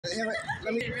Let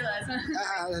me didn't realize,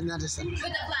 huh? another thing. With the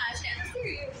flash,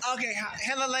 yeah. Okay,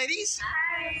 hello, ladies.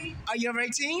 Hi. Are you of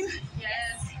 18?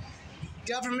 Yes. Do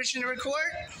you have permission to record?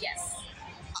 Yes.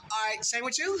 All right, same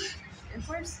with you. Of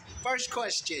course. First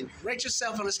question: rate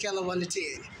yourself on a scale of 1 to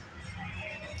 10.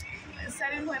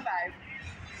 7.5.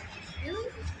 Really?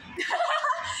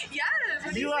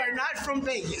 Yes. You are not from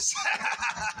Vegas.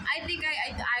 I think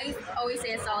I always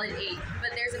say a solid 8,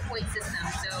 but there's a point system.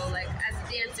 So like as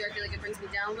a dancer, I feel like it brings me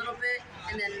down a little bit,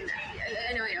 and then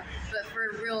I know. But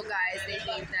for real guys, they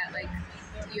think that like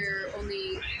you could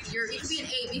be an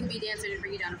 8, but you could be a dancer and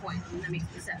bring you down a point, and that makes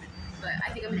it a 7. But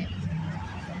I think I'm an 8.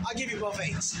 I'll give you both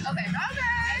 8s. Okay.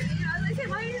 You know, they say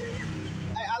why?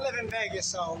 I live in Vegas,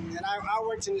 so and I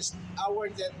worked in this. I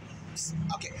worked at.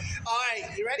 Okay. All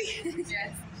right. You ready?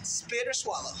 Yes. Spit or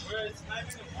swallow?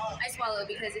 I swallow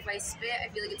because if I spit, I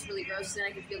feel like it's really gross. Then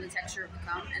I can feel the texture of the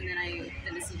cum, and then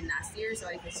it's even nastier. So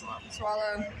I just swallow.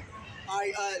 Swallow. All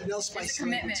right. No spicy. It's a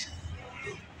commitment.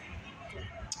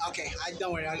 Okay.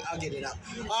 Don't worry. I'll get it up.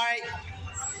 All right.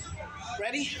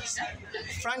 Ready?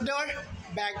 Front door,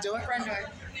 back door. Front door.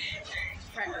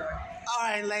 Front door. All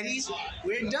right, ladies,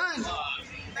 we're done.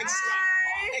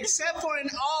 Except for in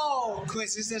all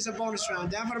quizzes, there's a bonus round.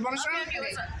 Down for the bonus round? Okay,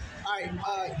 what's up?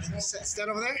 All right, stand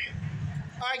over there.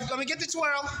 All right, let me get the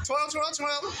twirl. Twirl, twirl,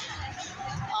 twirl.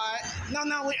 All right.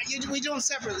 No, we do them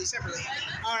separately.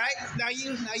 All right, now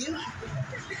you.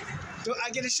 Do I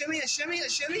get a shimmy?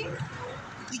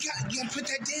 You gotta put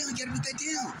that down.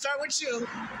 Start with you.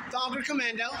 Thong or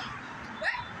commando?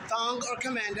 What? Thong or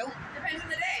commando? Depends on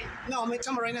the day. No,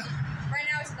 tell me right now. Right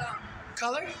now it's thong.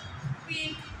 Color?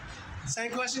 Pink.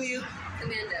 Same question to you.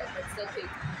 Commando, but still pink.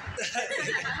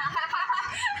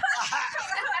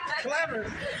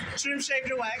 Clever. Trim,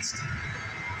 shaved, or waxed?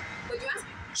 What'd you ask?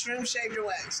 Trim, shaved, or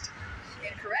waxed?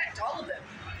 Yeah, correct, all of them.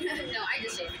 No, I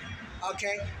just shaved.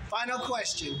 Okay. Final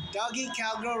question. Doggy,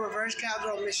 cowgirl, reverse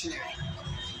cowgirl, missionary.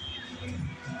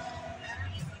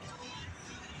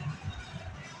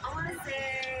 I want to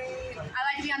say I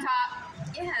like to be on top.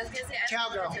 Yeah, I was gonna say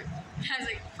Cowgirl. I was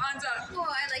like on top. Well,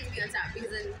 I like to be on top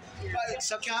because then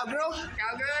So cowgirl?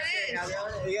 Cowgirl it is. Cowgirl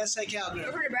it is. You gotta say cowgirl.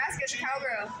 Over Nebraska, it's a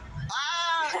cowgirl.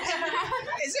 Ah!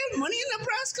 Is there money in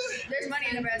Nebraska? There's money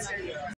in Nebraska.